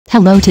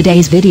Hello,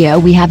 today's video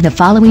we have the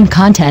following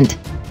content.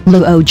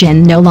 Luo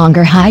Jin no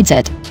longer hides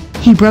it.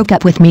 He broke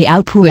up with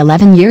Miao Pu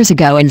 11 years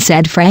ago and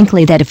said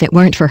frankly that if it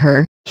weren't for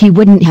her, he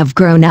wouldn't have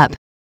grown up.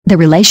 The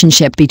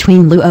relationship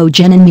between Luo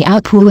Jin and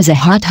Miao Pu is a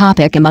hot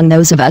topic among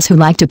those of us who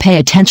like to pay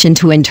attention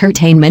to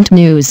entertainment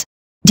news.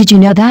 Did you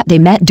know that they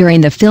met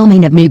during the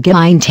filming of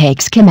Mugain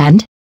Takes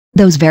Command?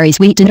 Those very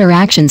sweet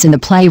interactions in the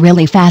play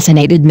really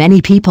fascinated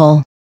many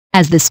people.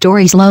 As the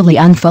story slowly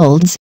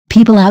unfolds,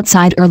 people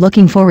outside are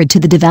looking forward to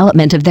the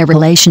development of their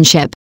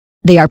relationship.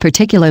 They are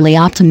particularly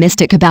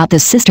optimistic about the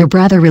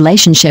sister-brother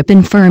relationship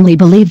and firmly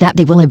believe that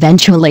they will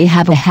eventually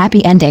have a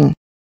happy ending.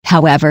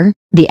 However,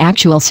 the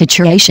actual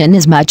situation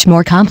is much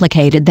more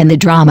complicated than the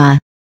drama.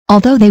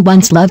 Although they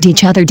once loved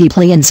each other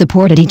deeply and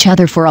supported each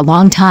other for a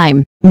long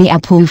time, Miao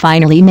Pu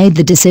finally made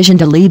the decision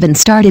to leave and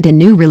started a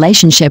new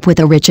relationship with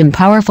a rich and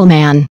powerful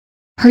man.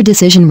 Her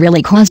decision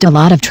really caused a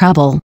lot of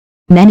trouble.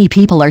 Many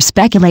people are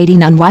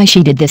speculating on why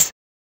she did this.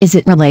 Is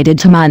it related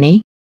to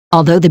money?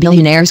 Although the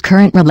billionaire's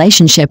current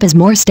relationship is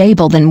more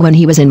stable than when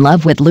he was in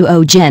love with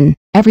Luo Jin,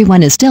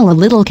 everyone is still a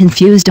little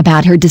confused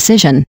about her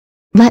decision.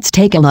 Let's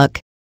take a look.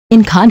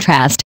 In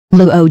contrast,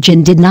 Luo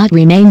Jin did not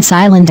remain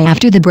silent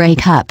after the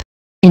breakup.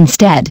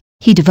 Instead,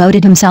 he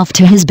devoted himself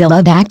to his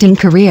beloved acting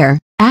career,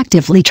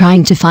 actively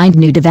trying to find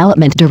new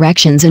development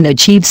directions and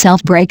achieve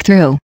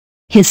self-breakthrough.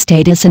 His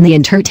status in the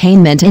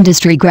entertainment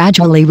industry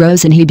gradually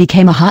rose and he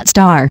became a hot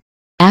star.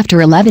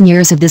 After 11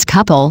 years of this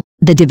couple,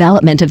 the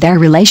development of their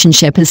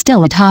relationship is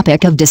still a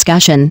topic of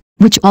discussion,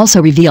 which also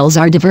reveals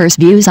our diverse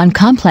views on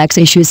complex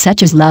issues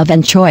such as love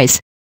and choice.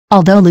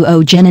 Although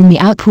Luo Jin and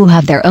Miao Pu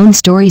have their own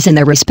stories and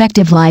their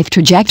respective life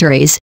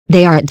trajectories,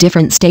 they are at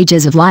different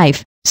stages of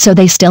life, so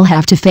they still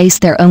have to face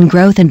their own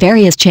growth and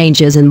various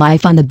changes in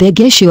life on the big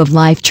issue of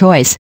life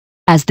choice.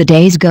 As the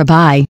days go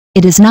by,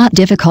 it is not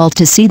difficult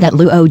to see that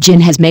Luo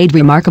Jin has made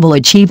remarkable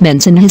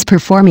achievements in his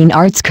performing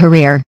arts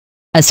career.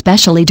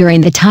 Especially during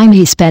the time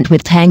he spent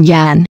with Tang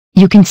Yan,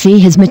 you can see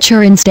his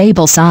mature and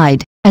stable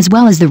side, as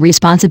well as the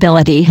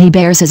responsibility he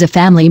bears as a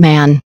family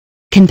man.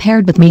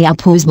 Compared with Miao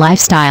Pu's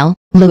lifestyle,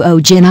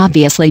 Luo Jin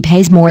obviously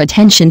pays more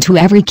attention to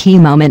every key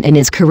moment in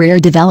his career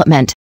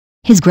development.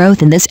 His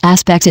growth in this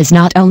aspect is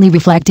not only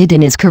reflected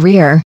in his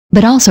career,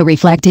 but also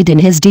reflected in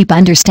his deep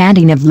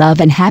understanding of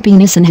love and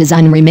happiness and his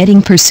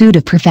unremitting pursuit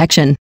of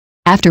perfection.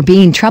 After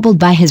being troubled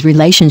by his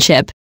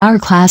relationship, our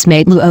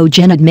classmate Luo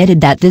Jin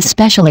admitted that this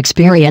special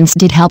experience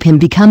did help him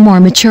become more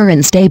mature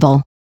and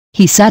stable.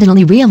 He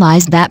suddenly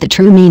realized that the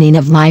true meaning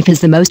of life is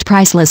the most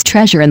priceless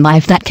treasure in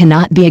life that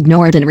cannot be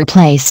ignored and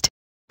replaced.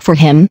 For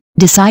him,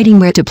 deciding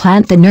where to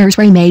plant the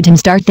nursery made him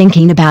start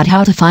thinking about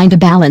how to find a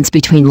balance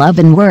between love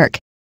and work.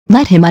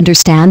 Let him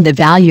understand the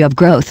value of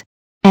growth.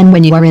 And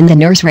when you are in the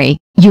nursery,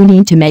 you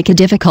need to make a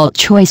difficult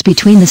choice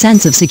between the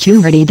sense of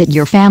security that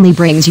your family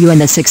brings you and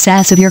the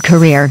success of your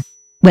career.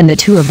 When the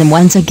two of them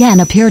once again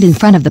appeared in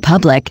front of the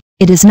public,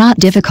 it is not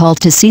difficult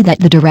to see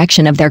that the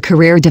direction of their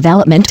career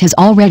development has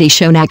already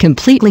shown a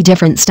completely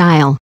different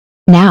style.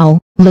 Now,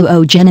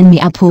 Luo Jin and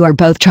Miao Pu are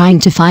both trying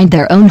to find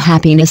their own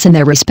happiness in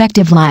their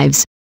respective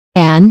lives.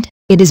 And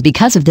it is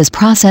because of this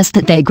process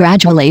that they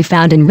gradually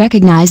found and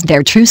recognized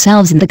their true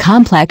selves in the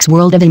complex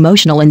world of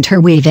emotional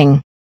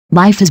interweaving.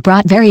 Life has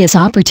brought various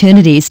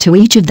opportunities to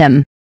each of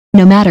them.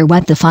 No matter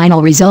what the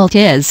final result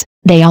is,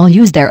 they all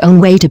use their own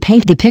way to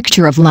paint the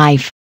picture of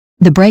life.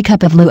 The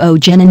breakup of Luo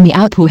Jin and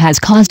Miao Pu has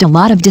caused a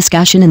lot of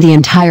discussion in the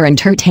entire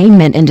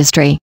entertainment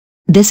industry.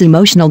 This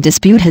emotional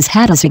dispute has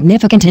had a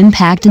significant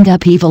impact and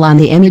upheaval on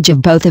the image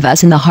of both of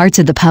us in the hearts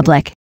of the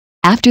public.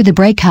 After the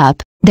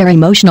breakup, their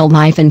emotional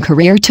life and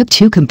career took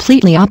two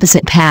completely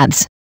opposite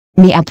paths.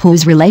 Miao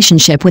Pu's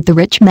relationship with the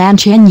rich man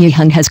Chen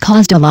Yiheng has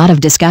caused a lot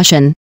of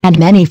discussion, and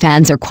many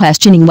fans are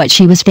questioning what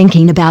she was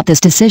thinking about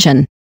this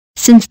decision.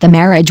 Since the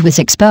marriage was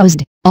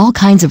exposed, all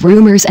kinds of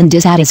rumors and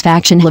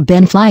dissatisfaction have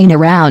been flying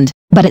around,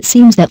 but it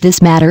seems that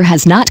this matter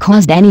has not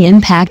caused any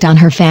impact on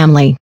her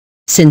family.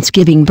 Since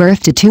giving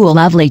birth to two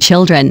lovely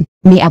children,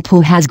 Miao Pu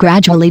has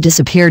gradually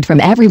disappeared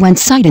from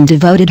everyone's sight and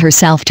devoted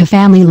herself to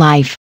family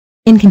life.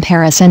 In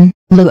comparison,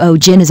 Luo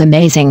Jin is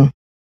amazing.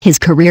 His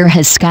career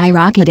has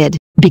skyrocketed,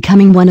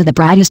 becoming one of the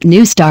brightest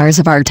new stars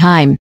of our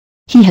time.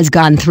 He has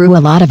gone through a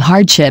lot of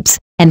hardships,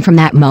 and from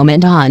that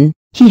moment on,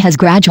 he has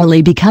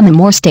gradually become a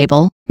more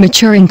stable,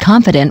 mature and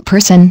confident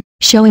person,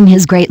 showing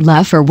his great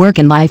love for work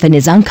and life and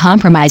his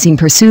uncompromising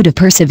pursuit of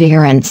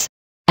perseverance.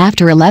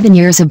 After 11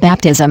 years of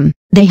baptism,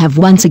 they have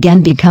once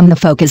again become the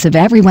focus of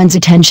everyone's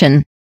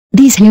attention.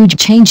 These huge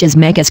changes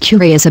make us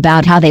curious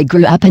about how they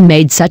grew up and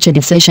made such a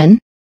decision.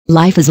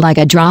 Life is like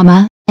a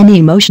drama, and the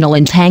emotional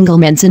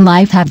entanglements in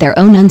life have their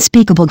own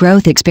unspeakable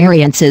growth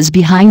experiences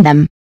behind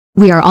them.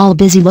 We are all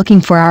busy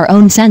looking for our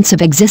own sense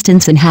of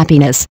existence and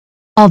happiness.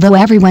 Although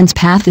everyone's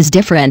path is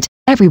different,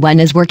 everyone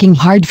is working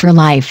hard for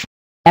life.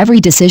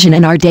 Every decision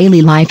in our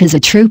daily life is a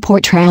true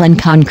portrayal and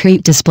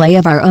concrete display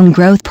of our own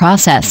growth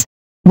process.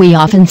 We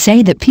often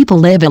say that people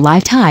live a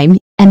lifetime,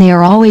 and they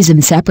are always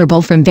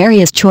inseparable from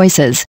various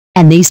choices,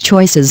 and these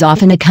choices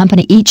often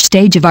accompany each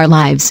stage of our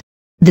lives.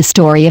 The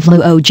story of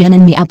Luo Jin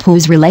and Miao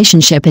Pu's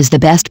relationship is the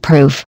best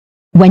proof.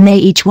 When they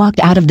each walked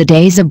out of the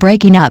days of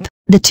breaking up,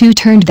 the two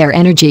turned their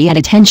energy and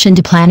attention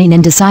to planning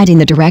and deciding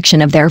the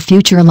direction of their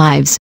future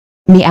lives.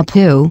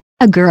 Miapu,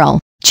 a girl,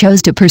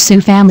 chose to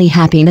pursue family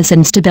happiness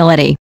and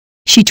stability.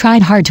 She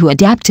tried hard to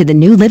adapt to the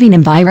new living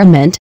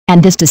environment,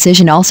 and this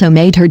decision also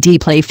made her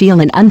deeply feel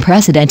an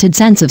unprecedented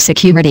sense of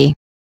security.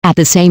 At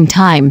the same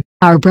time,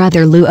 our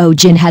brother Luo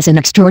Jin has an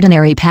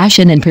extraordinary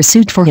passion and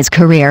pursuit for his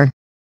career.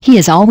 He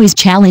is always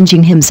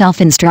challenging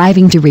himself and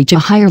striving to reach a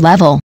higher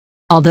level.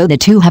 Although the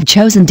two have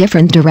chosen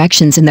different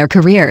directions in their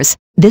careers,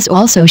 this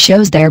also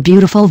shows their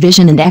beautiful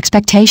vision and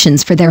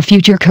expectations for their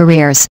future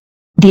careers.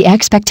 The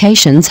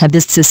expectations of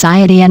this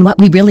society and what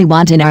we really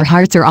want in our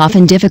hearts are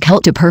often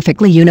difficult to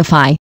perfectly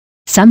unify.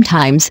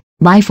 Sometimes,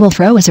 life will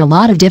throw us a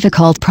lot of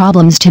difficult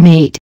problems to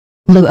meet.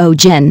 Luo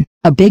Jin,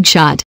 a big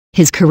shot,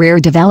 his career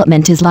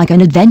development is like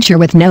an adventure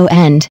with no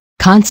end,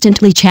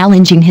 constantly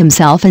challenging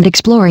himself and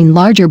exploring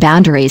larger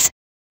boundaries.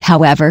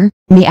 However,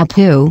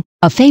 Miapu,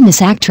 a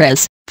famous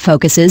actress,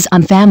 focuses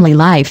on family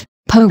life,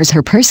 pours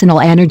her personal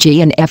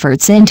energy and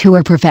efforts into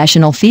her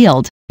professional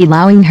field,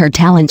 allowing her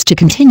talents to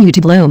continue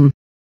to bloom.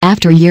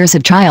 After years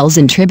of trials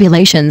and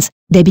tribulations,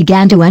 they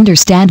began to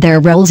understand their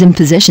roles and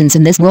positions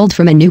in this world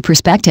from a new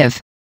perspective.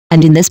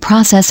 And in this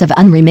process of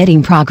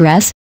unremitting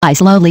progress, I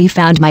slowly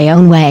found my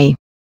own way.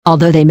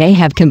 Although they may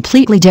have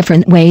completely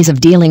different ways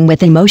of dealing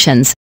with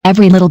emotions,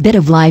 every little bit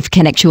of life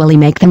can actually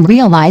make them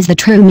realize the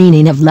true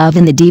meaning of love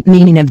and the deep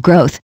meaning of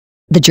growth.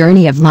 The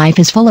journey of life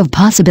is full of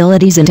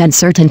possibilities and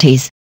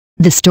uncertainties.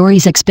 The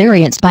stories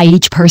experienced by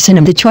each person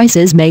and the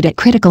choices made at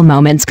critical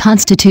moments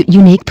constitute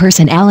unique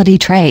personality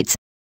traits.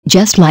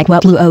 Just like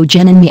what Luo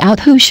Jin and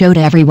Miapu showed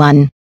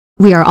everyone.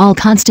 We are all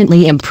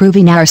constantly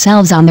improving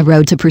ourselves on the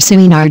road to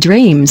pursuing our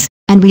dreams,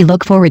 and we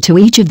look forward to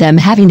each of them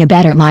having a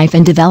better life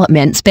and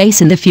development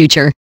space in the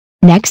future.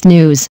 Next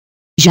news.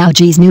 Zhao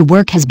Ji's new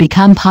work has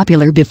become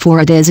popular before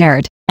it is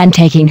aired, and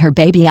taking her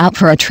baby out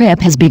for a trip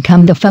has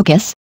become the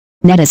focus.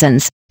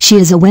 Netizens, she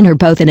is a winner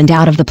both in and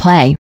out of the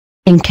play.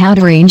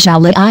 Encountering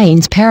Zhao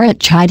Liying's parrot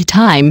chide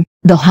time,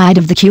 the height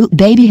of the cute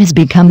baby has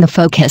become the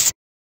focus.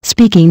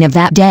 Speaking of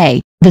that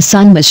day, the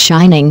sun was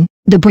shining,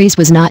 the breeze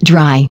was not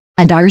dry,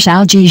 and our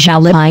Zhao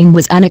Liying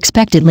was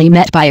unexpectedly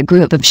met by a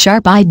group of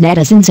sharp-eyed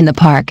netizens in the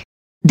park.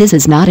 This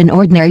is not an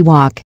ordinary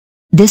walk.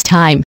 This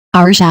time,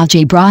 our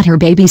Zhao brought her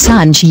baby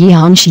son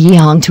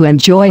Xiang to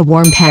enjoy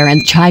warm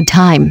parent-child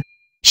time.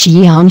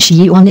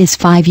 Xiang is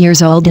 5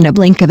 years old in a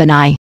blink of an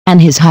eye,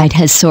 and his height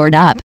has soared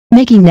up,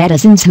 making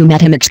netizens who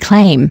met him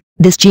exclaim,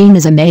 "This gene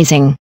is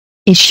amazing.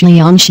 Is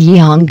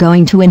Xiang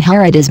going to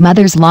inherit his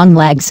mother's long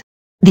legs?"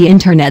 The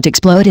internet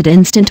exploded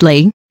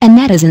instantly, and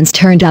netizens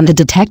turned on the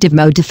detective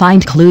mode to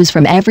find clues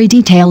from every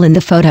detail in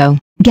the photo,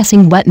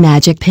 guessing what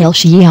magic pill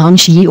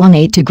Xiang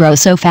ate to grow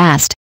so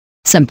fast.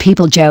 Some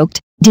people joked,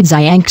 did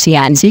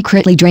Xiang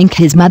secretly drink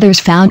his mother's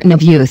fountain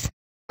of youth?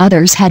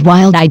 Others had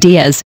wild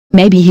ideas,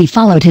 maybe he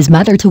followed his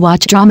mother to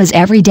watch dramas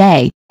every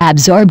day,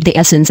 absorbed the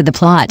essence of the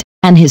plot,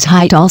 and his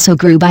height also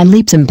grew by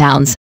leaps and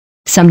bounds.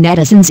 Some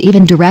netizens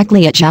even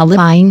directly at Zhao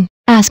Liying,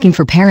 asking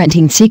for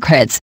parenting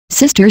secrets.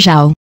 "Sister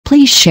Zhao,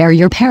 please share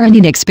your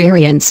parenting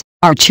experience,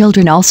 our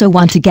children also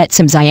want to get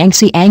some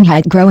Xiang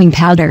height growing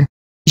powder."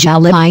 Zhao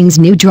Liying's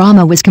new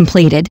drama was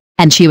completed,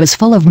 and she was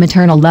full of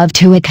maternal love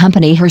to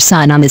accompany her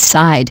son on this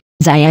side.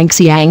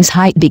 Xiang's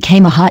height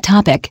became a hot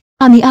topic.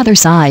 On the other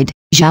side,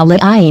 Zhao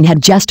Liying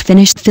had just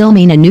finished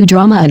filming a new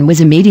drama and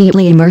was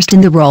immediately immersed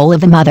in the role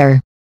of a mother.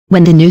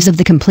 When the news of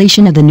the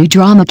completion of the new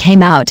drama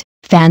came out,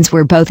 fans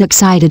were both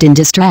excited and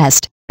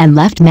distressed, and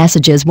left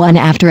messages one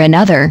after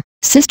another.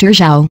 "Sister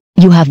Zhao,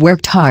 you have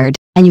worked hard,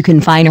 and you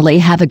can finally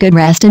have a good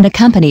rest and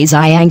accompany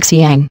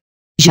Xiang."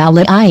 Zhao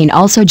Liying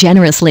also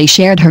generously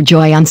shared her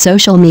joy on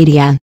social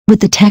media,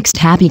 with the text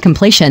 "Happy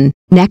completion,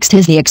 next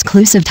is the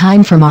exclusive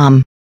time for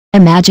mom."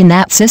 Imagine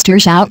that. Sister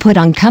Zhao put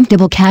on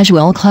comfortable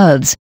casual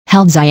clothes,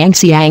 held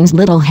Xiang's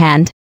little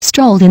hand,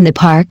 strolled in the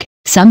park,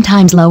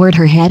 sometimes lowered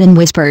her head and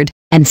whispered,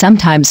 and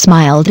sometimes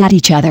smiled at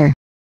each other.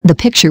 The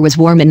picture was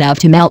warm enough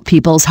to melt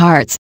people's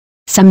hearts.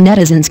 Some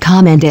netizens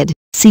commented,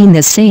 "Seeing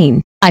this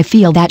scene, I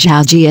feel that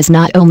Zhao Ji is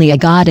not only a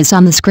goddess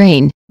on the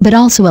screen, but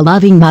also a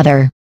loving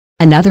mother."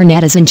 Another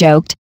netizen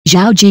joked,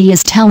 "Zhao Ji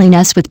is telling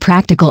us with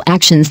practical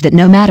actions that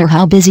no matter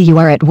how busy you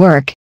are at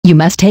work, you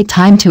must take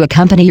time to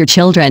accompany your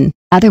children,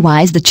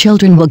 otherwise the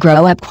children will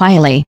grow up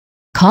quietly."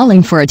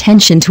 Calling for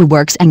attention to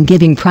works and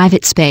giving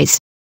private space.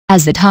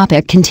 As the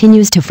topic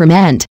continues to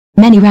ferment,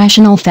 many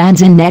rational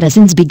fans and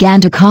netizens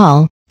began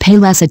to pay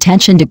less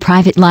attention to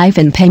private life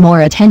and pay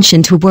more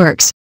attention to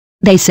works.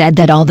 They said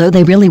that although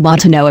they really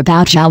want to know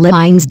about Zhao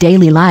Liying's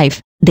daily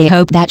life, they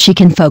hope that she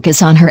can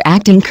focus on her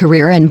acting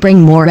career and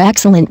bring more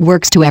excellent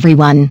works to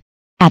everyone.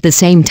 At the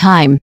same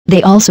time,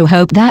 they also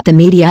hope that the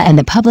media and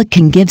the public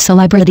can give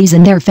celebrities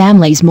and their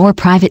families more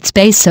private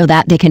space so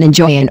that they can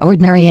enjoy an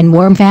ordinary and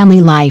warm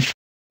family life.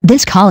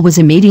 This call was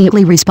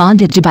immediately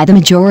responded to by the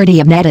majority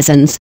of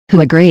netizens, who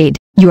agreed,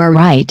 "You are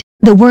right,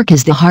 the work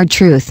is the hard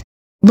truth."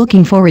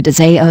 Looking forward to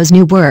Zhao's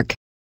new work.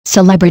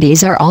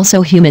 Celebrities are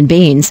also human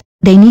beings,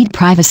 They need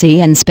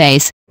privacy and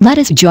space. Let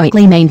us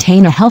jointly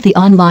maintain a healthy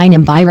online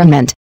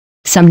environment.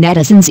 Some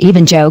netizens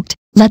even joked,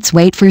 let's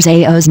wait for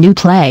Zhao's new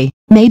play.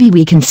 Maybe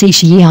we can see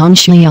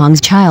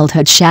Xiang's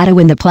childhood shadow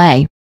in the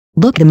play.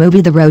 Look the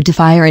movie The Road to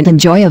Fire and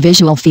enjoy a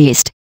visual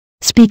feast.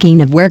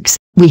 Speaking of works,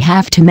 we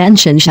have to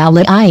mention Zhao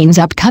Liying's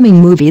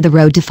upcoming movie The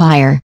Road to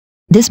Fire.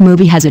 This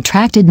movie has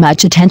attracted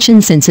much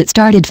attention since it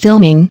started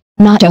filming,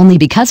 not only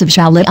because of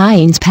Zhao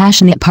Liying's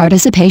passionate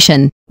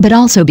participation, but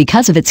also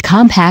because of its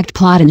compact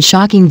plot and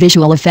shocking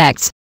visual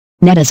effects.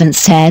 Netizens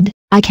said,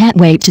 I can't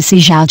wait to see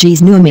Zhao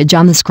Ji's new image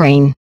on the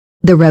screen.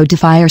 The Road to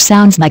Fire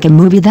sounds like a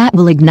movie that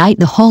will ignite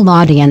the whole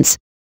audience.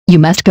 You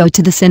must go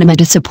to the cinema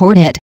to support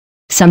it.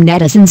 Some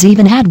netizens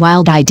even had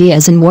wild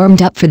ideas and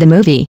warmed up for the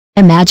movie.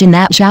 Imagine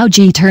that Zhao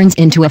Ji turns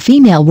into a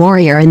female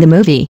warrior in the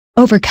movie,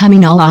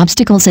 overcoming all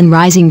obstacles and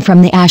rising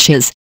from the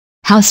ashes.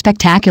 How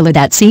spectacular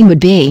that scene would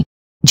be.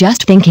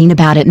 Just thinking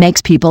about it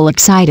makes people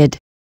excited.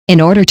 In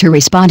order to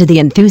respond to the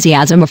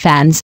enthusiasm of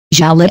fans,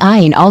 Zhao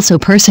Liying also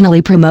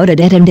personally promoted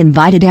it and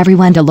invited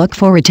everyone to look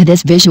forward to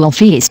this visual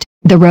feast,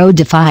 The Road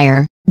to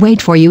Fire.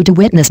 Wait for you to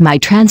witness my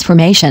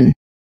transformation.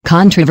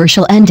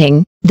 Controversial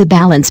ending, the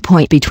balance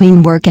point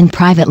between work and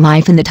private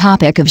life and the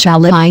topic of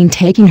Zhao Liying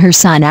taking her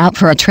son out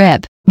for a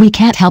trip. We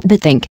can't help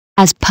but think,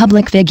 as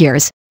public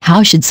figures,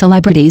 how should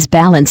celebrities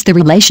balance the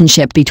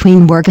relationship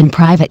between work and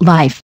private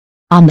life?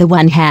 On the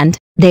one hand,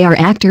 they are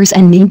actors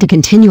and need to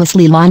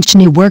continuously launch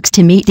new works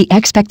to meet the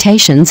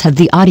expectations of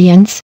the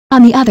audience.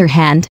 On the other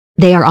hand,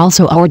 they are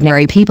also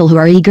ordinary people who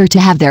are eager to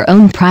have their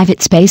own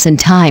private space and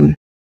time.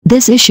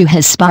 This issue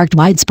has sparked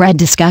widespread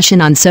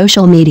discussion on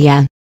social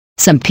media.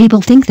 Some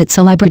people think that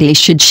celebrities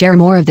should share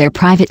more of their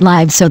private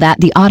lives so that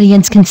the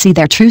audience can see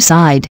their true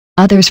side.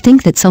 Others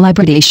think that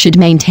celebrities should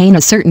maintain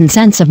a certain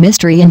sense of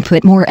mystery and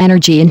put more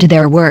energy into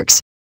their works.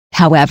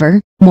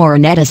 However, more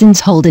netizens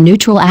hold a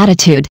neutral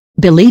attitude,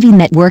 believing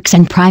that works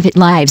and private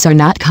lives are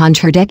not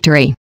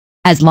contradictory.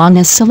 As long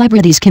as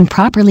celebrities can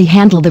properly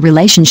handle the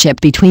relationship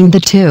between the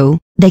two,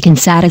 they can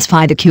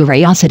satisfy the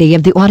curiosity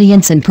of the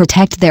audience and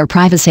protect their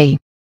privacy.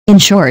 In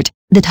short,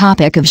 the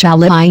topic of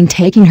Zhao Liying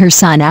taking her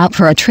son out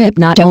for a trip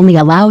not only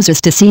allows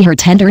us to see her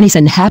tenderness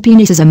and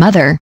happiness as a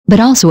mother, but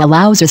also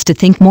allows us to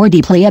think more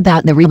deeply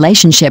about the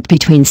relationship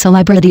between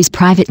celebrities'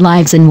 private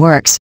lives and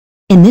works.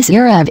 In this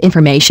era of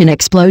information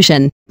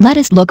explosion, let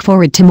us look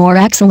forward to more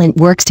excellent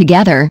works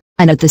together,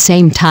 and at the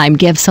same time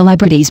give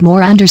celebrities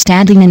more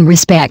understanding and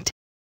respect.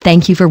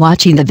 Thank you for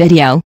watching the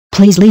video.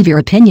 Please leave your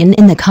opinion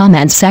in the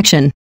comments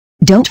section.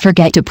 Don't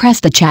forget to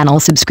press the channel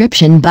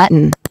subscription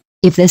button.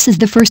 If this is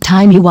the first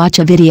time you watch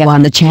a video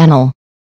on the channel,